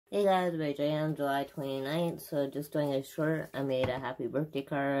Hey guys, my jam, July 29th, so just doing a short. I made a happy birthday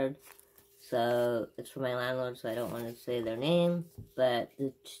card, so it's for my landlord, so I don't want to say their name, but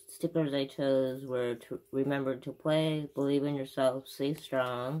the stickers I chose were to remember to play, believe in yourself, stay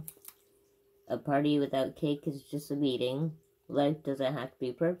strong, a party without cake is just a meeting, life doesn't have to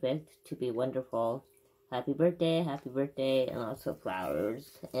be perfect to be wonderful, happy birthday, and lots of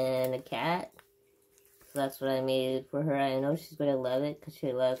flowers, and a cat. So that's what I made for her. I know she's going to love it because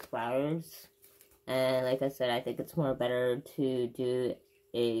she loves flowers. And like I said, I think it's more better to do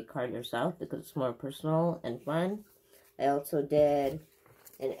a card yourself because it's more personal and fun. I also did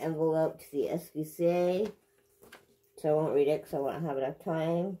an envelope to the SPCA. So I won't read it because I won't have enough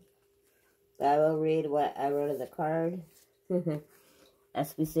time. But I will read what I wrote in the card.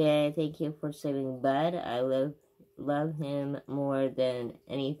 SPCA, thank you for saving Bud. I love him more than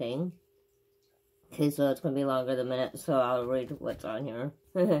anything. Okay, so it's going to be longer than a minute, so I'll read what's on here.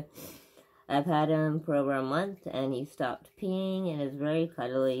 I've had him for over a month, and he stopped peeing and is very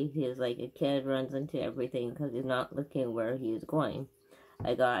cuddly. He is like a kid, runs into everything because he's not looking where he is going.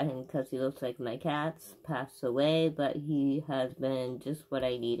 I got him because he looks like my cats, passed away, but he has been just what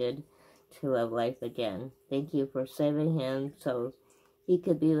I needed to love life again. Thank you for saving him so he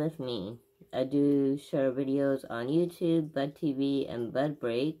could be with me. I do share videos on YouTube, Bud TV, and Bud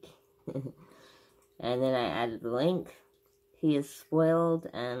Break. And then I added the link. He is spoiled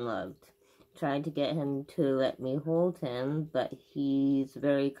and loved. Tried to get him to let me hold him, but he's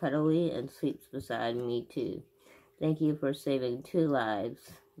very cuddly and sleeps beside me too. Thank you for saving 2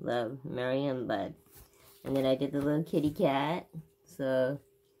 lives. Love, Mary and Bud. And then I did the little kitty cat. So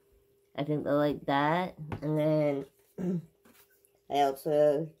I think they'll like that. And then I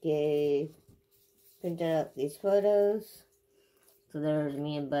also printed out these photos. So there's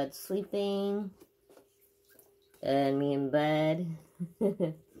me and Bud sleeping. And me in bed,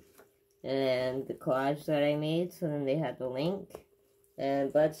 and the collage that I made, so then they had the link,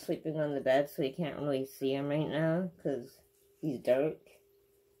 and Bud's sleeping on the bed, so you can't really see him right now, because he's dark.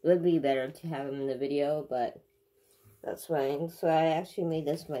 It would be better to have him in the video, but that's fine. So I actually made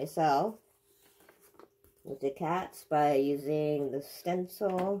this myself, with the cats, by using the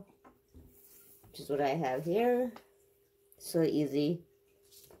stencil, which is what I have here. So easy.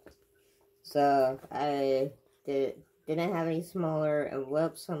 So I didn't have any smaller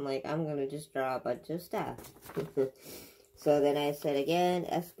envelopes, so I'm like, I'm gonna just draw a bunch of stuff. So then I said again,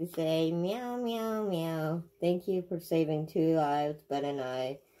 SPCA, meow, meow, meow. Thank you for saving 2 lives, Bud and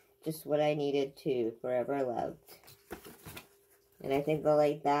I. Just what I needed to, forever loved. And I think they'll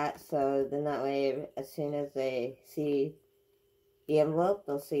like that, so then that way, as soon as they see the envelope,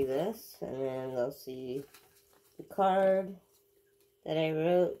 they'll see this, and then they'll see the card that I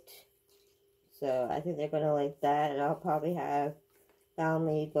wrote. So I think they're going to like that, and I'll probably have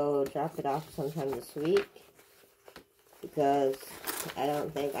family go drop it off sometime this week, because I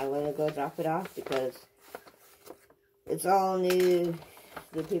don't think I'm going to go drop it off, because it's all new.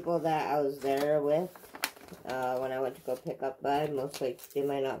 The people that I was there with when I went to go pick up Bud, most likely they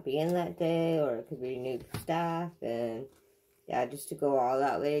might not be in that day, or it could be new staff, and yeah, just to go all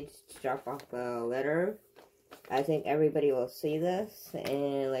that way, just to drop off a letter. I think everybody will see this,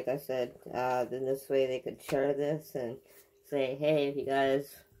 and like I said, then this way they could share this and say, hey, if you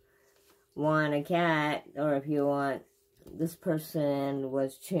guys want a cat, or if you want, this person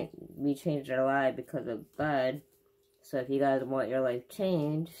we changed their life because of Bud, so if you guys want your life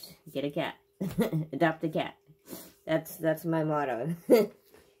changed, get a cat. Adopt a cat. That's my motto.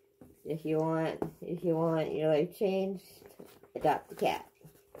 If you want your life changed, adopt a cat.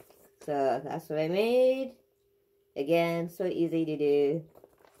 So that's what I made. Again, so easy to do,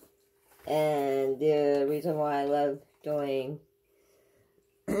 and the reason why I love doing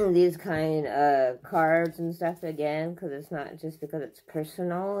these kind of cards and stuff again, because it's not just because it's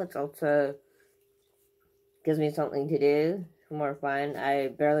personal, it's also gives me something to do, more fun. I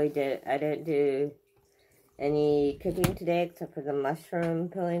didn't do any cooking today except for the mushroom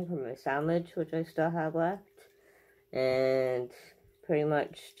peeling from my sandwich, which I still have left, and pretty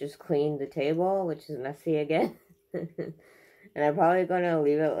much just cleaned the table, which is messy again. And I'm probably going to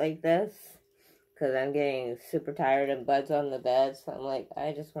leave it like this, because I'm getting super tired and Bud's on the bed, so I'm like,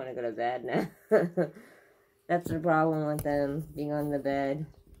 I just want to go to bed now. That's the problem with them being on the bed.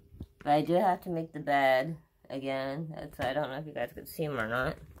 But I do have to make the bed again, so I don't know if you guys could see them or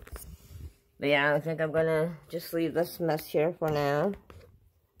not. But yeah, I think I'm going to just leave this mess here for now.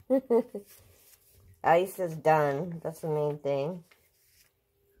 At least it's done. That's the main thing.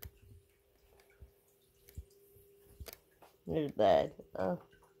 There's Bud. Oh,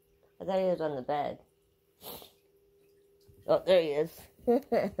 I thought he was on the bed. Oh, there he is.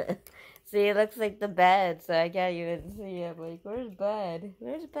 See, it looks like the bed, so I can't even see it. Like, where's bed?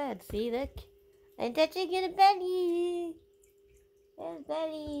 Where's bed? See, look. I'm touching your belly. There's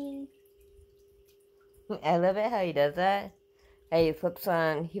belly. I love it how he does that. Hey, he flips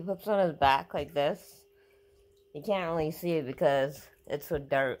on his back like this. You can't really see it because it's so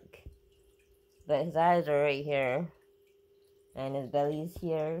dark. But his eyes are right here. And his belly's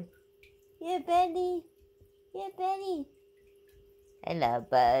here. Yeah, belly. Yeah, belly. Hello,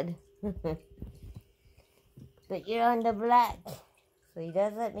 bud. But you're on the black. So he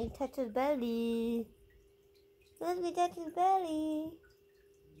does let me touch his belly. Let me touch his belly.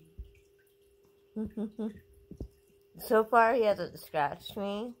 So far, he hasn't scratched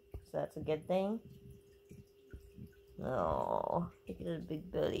me. So that's a good thing. Oh, look at his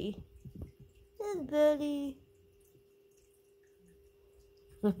big belly. His belly.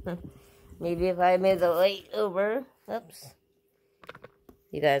 Maybe if I made the light over. Oops.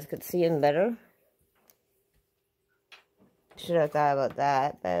 You guys could see him better. Should have thought about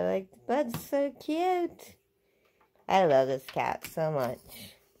that. But like, the bud's so cute. I love this cat so much.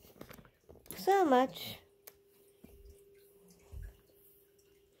 So much.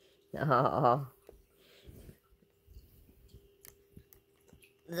 Oh.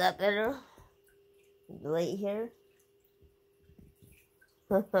 Is that better? The light here?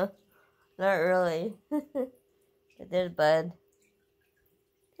 Not really. But there's Bud.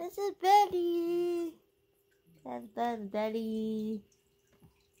 This is Betty. That's Bud's Betty.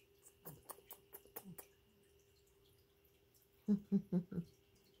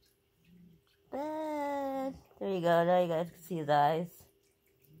 Bud. There you go. Now you guys can see his eyes.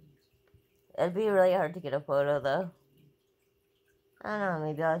 It'd be really hard to get a photo though. I don't know.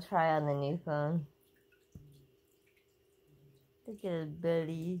 Maybe I'll try on the new phone. Look at his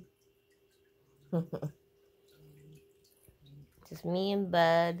belly. Just me and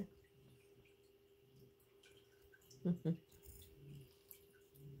Bud.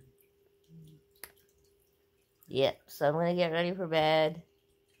 Yep, so I'm gonna get ready for bed.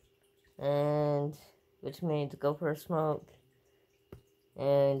 And which means go for a smoke.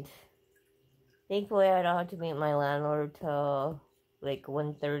 And thankfully I don't have to meet my landlord till like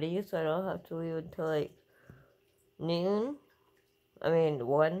 1:30, so I don't have to leave until like noon.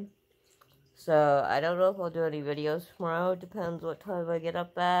 1. So I don't know if I'll do any videos tomorrow. Depends what time I get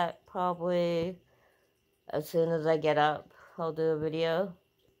up at. Probably as soon as I get up, I'll do a video.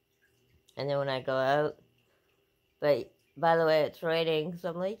 And then when I go out. But by the way, it's raining, so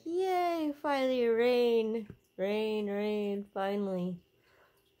I'm like, yay, finally rain. Rain, finally.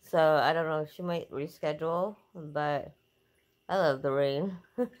 So I don't know, she might reschedule, but I love the rain.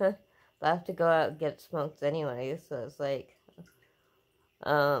 But I have to go out and get smoked anyway, so it's like,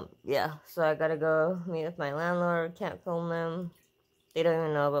 yeah, so I gotta go meet with my landlord, can't film them. They don't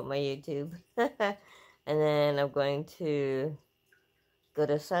even know about my YouTube. And then I'm going to go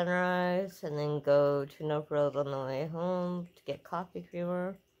to Sunrise, and then go to North Road on the way home to get coffee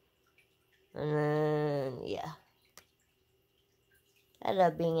creamer. And then, yeah. I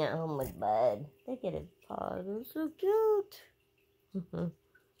love being at home with Bud. Look at his paws, they're so cute.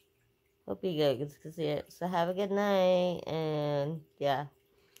 Hope you guys can see it. So have a good night, and yeah.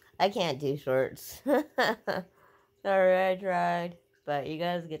 I can't do shorts. Sorry, I tried. But you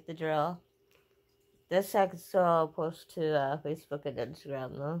guys get the drill. This I can still post to Facebook and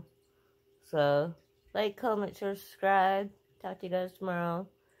Instagram though. So, like, comment, share, subscribe. Talk to you guys tomorrow.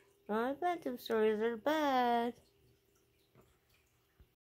 My bedtime stories are bad.